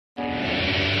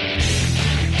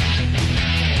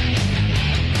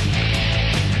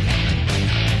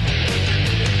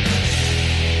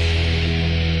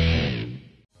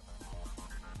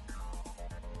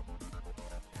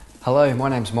Hello, my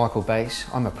name's Michael Bass.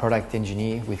 I'm a product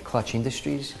engineer with Clutch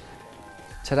Industries.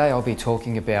 Today I'll be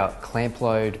talking about clamp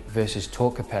load versus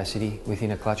torque capacity within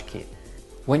a clutch kit.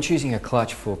 When choosing a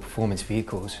clutch for performance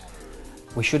vehicles,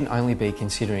 we shouldn't only be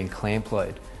considering clamp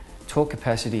load. Torque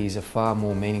capacity is a far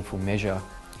more meaningful measure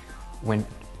when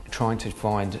trying to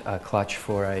find a clutch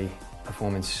for a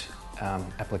performance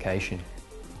application.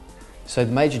 So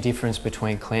the major difference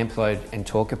between clamp load and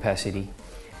torque capacity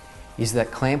is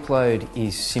that clamp load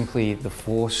is simply the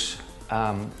force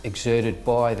exerted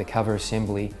by the cover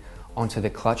assembly onto the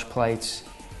clutch plates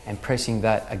and pressing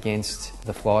that against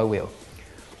the flywheel.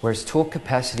 Whereas torque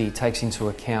capacity takes into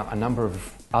account a number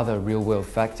of other real-world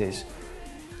factors.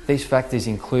 These factors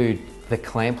include the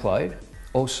clamp load,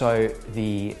 also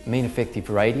the mean effective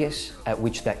radius at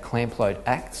which that clamp load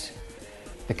acts,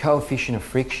 the coefficient of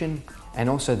friction, and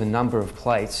also the number of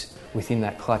plates within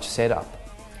that clutch setup.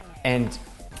 And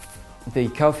the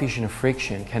coefficient of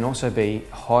friction can also be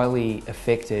highly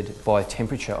affected by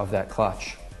temperature of that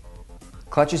clutch.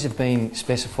 Clutches have been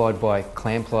specified by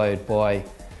clamp load by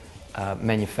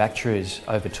manufacturers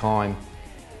over time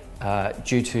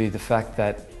due to the fact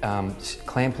that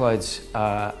clamp loads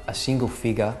are a single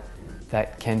figure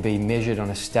that can be measured on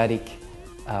a static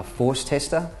force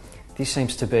tester. This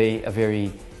seems to be a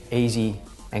very easy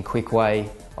and quick way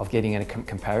of getting a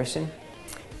comparison.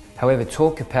 However,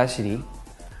 torque capacity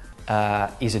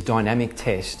is a dynamic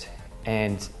test,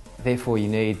 and therefore you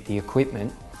need the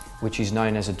equipment, which is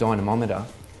known as a dynamometer,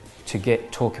 to get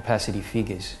torque capacity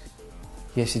figures.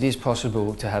 Yes, it is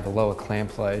possible to have a lower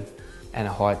clamp load and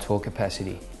a higher torque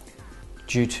capacity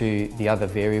due to the other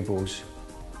variables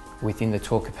within the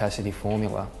torque capacity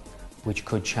formula, which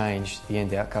could change the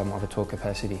end outcome of a torque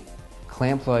capacity.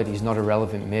 Clamp load is not a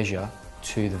relevant measure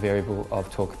to the variable of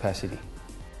torque capacity.